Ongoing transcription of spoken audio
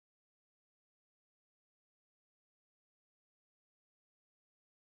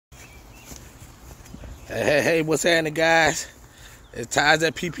Hey, what's happening, guys? It's Ties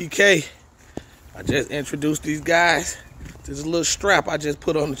at PPK. I just introduced these guys to this little strap I just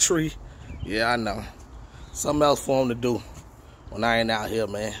put on the tree. Yeah, I know. Something else for them to do when I ain't out here,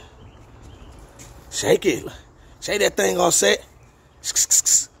 man. Shake it. Shake that thing all set.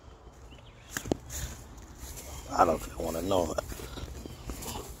 I don't want to know.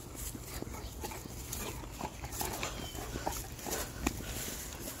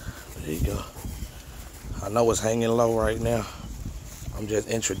 There you go. I know it's hanging low right now. I'm just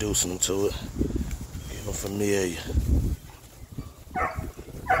introducing them to it. Get them familiar.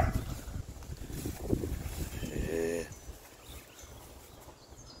 Yeah.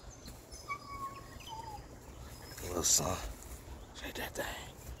 Little son. Shake that thing.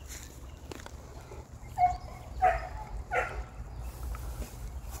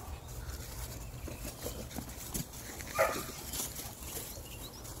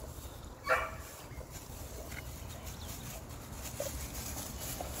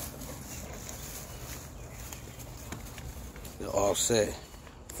 All set.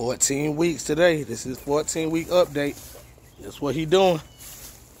 14 weeks today. This is 14-week update. That's what he doing.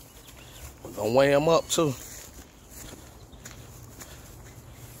 We're gonna weigh him up too.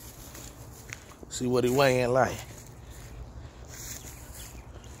 See what he weighing like.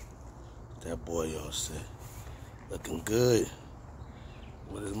 That boy all set. Looking good.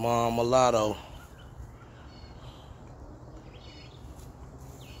 With his mom MuLotto.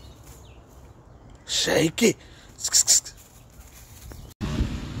 Shake it.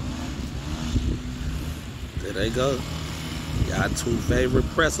 There they go. Got two favorite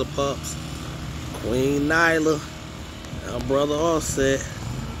Presa pups. Queen Nyla and her brother Offset.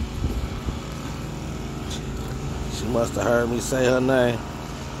 She must have heard me say her name.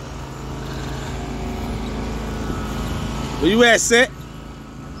 Where you at, Set?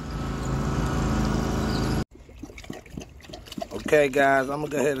 Okay, guys, I'm gonna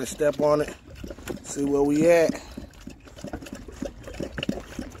go ahead and step on it. See where we at.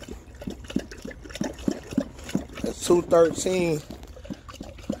 It's 213.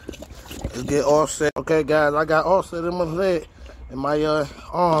 Let's get Offset. Okay, guys, I got Offset in my leg, in my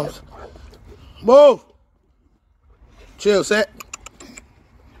arms. Whoa! Chill, Set.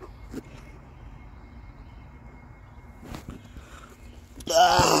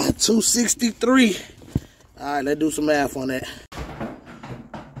 Ah, 263. All right, let's do some math on that.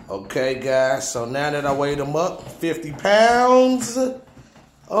 Okay, guys, so now that I weighed him up, 50 pounds.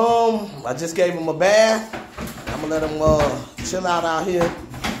 I just gave him a bath. I'm gonna let him chill out here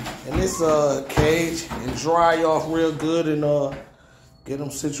in this cage and dry off real good and get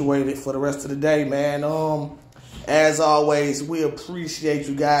him situated for the rest of the day, man. As always, we appreciate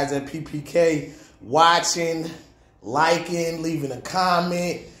you guys at PPK watching, liking, leaving a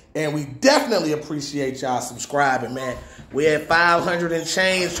comment, and we definitely appreciate y'all subscribing, man. We're at 500 and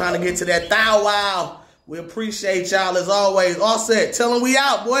change, trying to get to that thou wow. We appreciate y'all as always. Offset, tell them we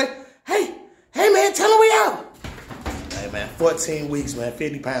out, boy. Hey, man, tell them we out. Hey, man, 14 weeks, man,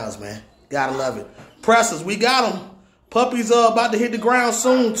 50 pounds, man. Gotta love it. Presses, we got them. Puppies about to hit the ground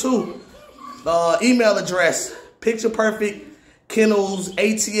soon, too. Email address,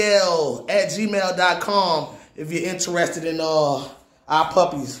 pictureperfectkennelsatl@gmail.com if you're interested in our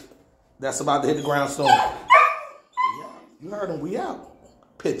puppies that's about to hit the ground soon. You heard him, we out.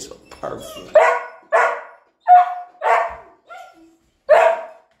 Picture perfect.